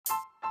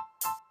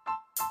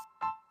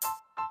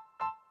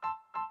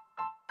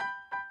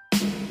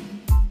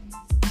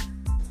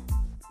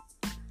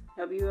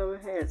Have you ever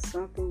had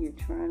something you're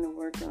trying to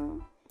work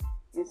on?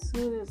 As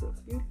soon as a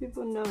few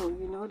people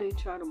know, they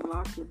try to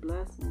block your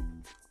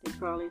blessing. They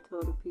probably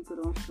told the people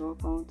don't show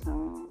up on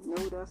time.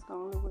 No, that's the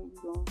only way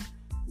you're going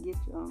to get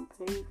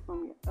paid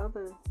from your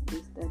other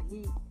is that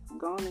he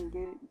gone and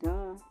get it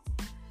done.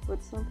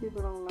 But some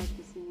people don't like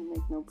to see you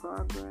make no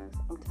progress.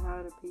 I'm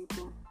tired of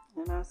people.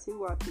 And I see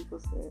why people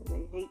say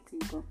they hate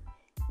people.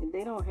 And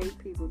they don't hate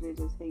people, they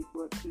just hate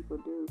what people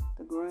do,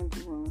 the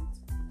grungy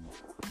ones.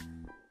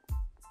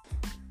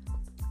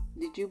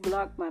 Did you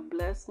block my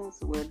blessings?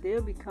 Well,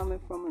 they'll be coming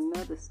from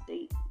another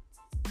state.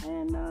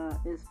 And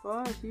as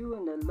far as you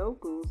and the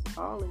locals,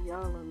 all of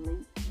y'all are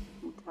late.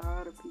 I'm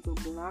tired of people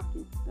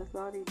blocking. That's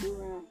all they do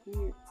around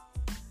here.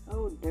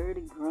 Oh,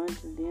 dirty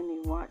grunge, and then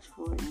they watch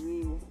for a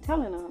year.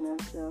 Telling on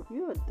themselves.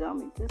 You're a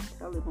dummy. Just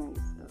tell it on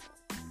yourself.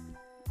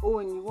 Oh,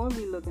 and you won't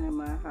be looking at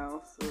my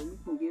house, so you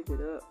can give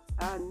it up.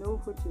 I know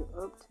what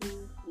you're up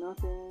to.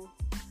 Nothing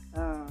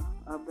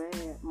a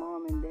bad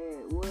mom and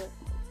dad. What?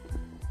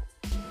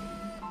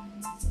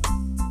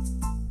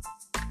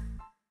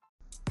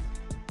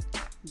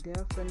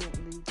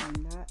 Definitely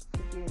do not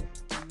forget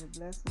when your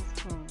blessings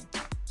come,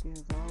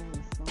 there's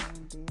always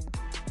someone there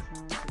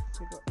trying to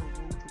figure a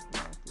way to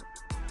block it.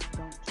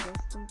 Don't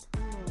trust them too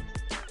much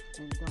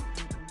and don't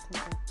let them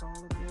take up all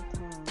of your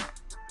time.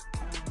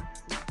 I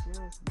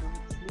suggest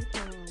don't sleep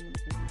around them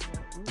if you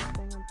have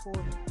anything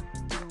important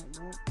you don't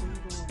want them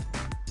doing,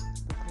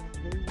 because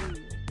they will,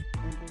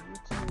 and they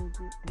will change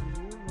it and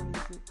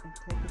rearrange it and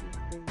take it as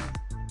theirs.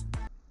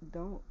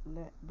 Don't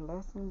let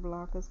blessing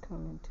blockers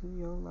come into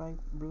your life.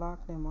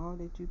 Block them all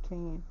that you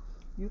can.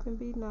 You can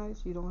be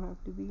nice, you don't have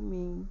to be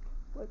mean,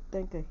 but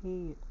think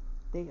ahead.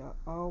 They are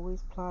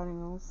always plotting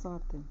on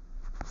something.